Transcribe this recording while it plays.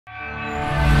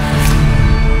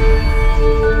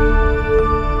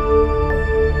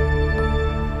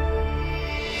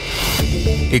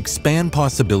Expand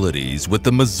possibilities with the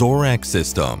Mazor X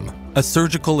system, a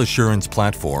surgical assurance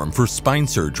platform for spine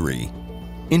surgery,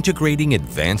 integrating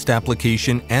advanced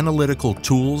application analytical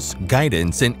tools,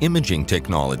 guidance, and imaging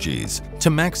technologies to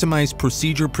maximize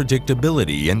procedure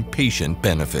predictability and patient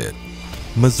benefit.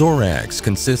 Mazor X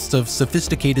consists of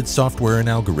sophisticated software and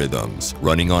algorithms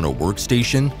running on a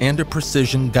workstation and a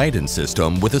precision guidance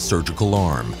system with a surgical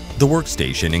arm. The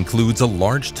workstation includes a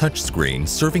large touchscreen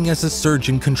serving as a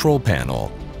surgeon control panel,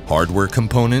 hardware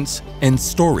components, and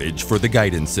storage for the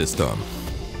guidance system.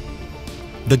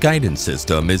 The guidance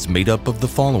system is made up of the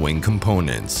following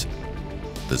components: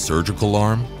 the surgical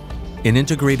arm, an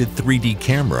integrated 3D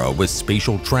camera with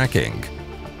spatial tracking,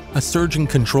 a surgeon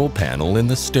control panel in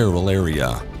the sterile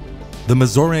area. The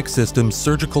Mazor X system's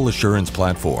surgical assurance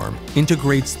platform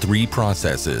integrates 3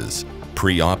 processes: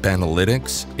 pre-op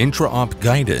analytics, intra-op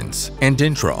guidance, and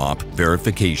intra-op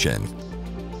verification.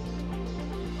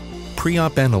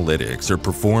 Pre-op analytics are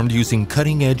performed using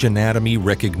cutting-edge anatomy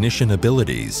recognition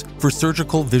abilities for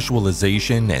surgical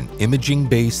visualization and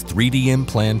imaging-based 3D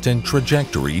implant and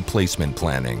trajectory placement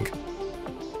planning.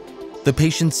 The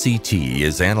patient's CT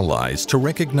is analyzed to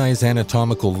recognize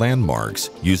anatomical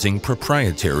landmarks using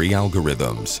proprietary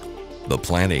algorithms. The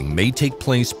planning may take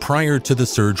place prior to the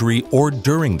surgery or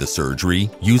during the surgery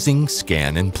using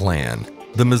scan and plan.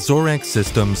 The Mazor X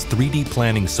system's 3D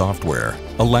planning software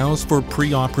allows for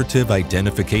preoperative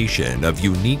identification of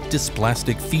unique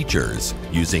dysplastic features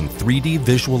using 3D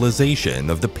visualization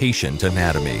of the patient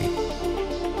anatomy.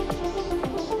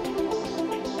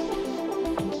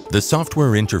 The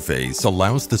software interface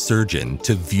allows the surgeon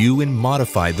to view and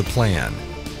modify the plan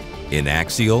in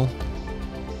axial,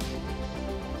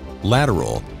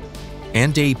 lateral,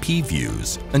 and AP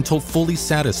views until fully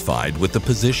satisfied with the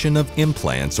position of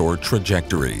implants or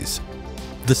trajectories.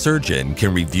 The surgeon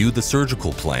can review the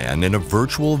surgical plan in a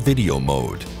virtual video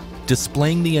mode,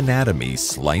 displaying the anatomy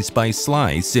slice by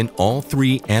slice in all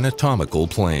 3 anatomical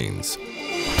planes.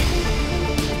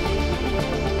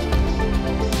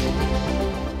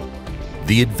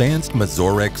 The advanced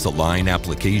Mazor X Align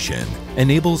application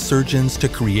enables surgeons to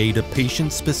create a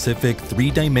patient-specific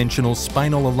 3-dimensional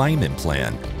spinal alignment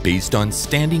plan based on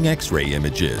standing X-ray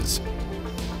images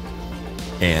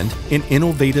and an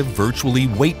innovative virtually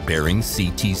weight-bearing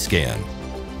CT scan.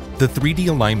 The 3D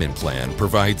alignment plan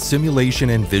provides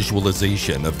simulation and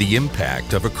visualization of the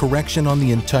impact of a correction on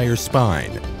the entire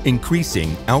spine,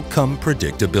 increasing outcome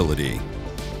predictability.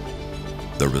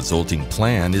 The resulting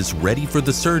plan is ready for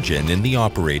the surgeon in the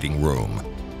operating room.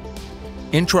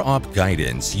 Intra-op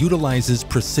guidance utilizes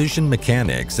precision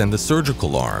mechanics and the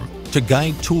surgical arm to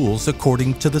guide tools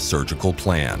according to the surgical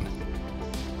plan.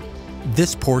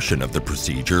 This portion of the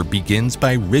procedure begins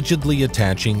by rigidly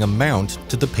attaching a mount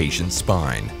to the patient's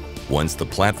spine. Once the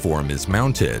platform is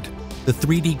mounted, the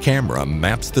 3D camera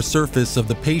maps the surface of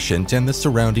the patient and the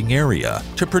surrounding area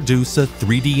to produce a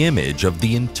 3D image of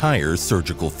the entire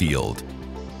surgical field.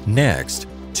 Next,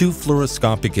 2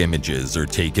 fluoroscopic images are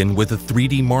taken with a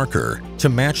 3D marker to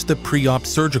match the pre-op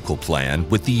surgical plan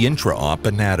with the intra-op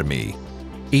anatomy.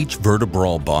 Each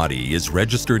vertebral body is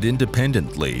registered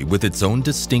independently with its own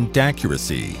distinct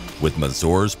accuracy, with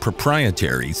Mazor's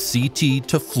proprietary CT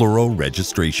to fluoro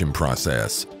registration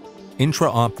process.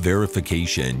 Intra-op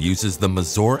verification uses the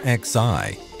Mazor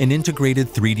XI, an integrated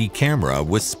 3D camera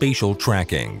with spatial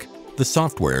tracking. The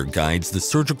software guides the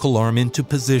surgical arm into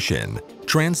position,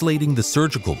 translating the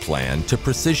surgical plan to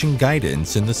precision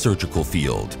guidance in the surgical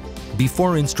field.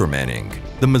 Before instrumenting,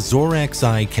 the Mazor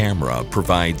XI camera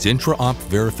provides intra-op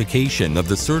verification of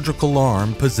the surgical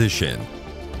arm position.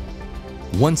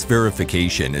 Once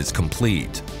verification is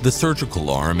complete, the surgical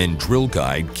arm and drill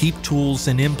guide keep tools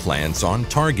and implants on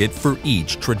target for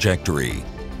each trajectory.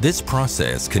 This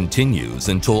process continues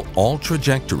until all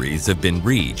trajectories have been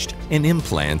reached and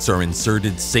implants are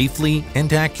inserted safely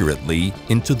and accurately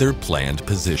into their planned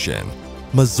position.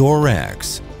 Mazor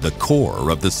X, the core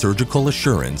of the surgical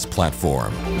assurance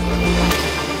platform.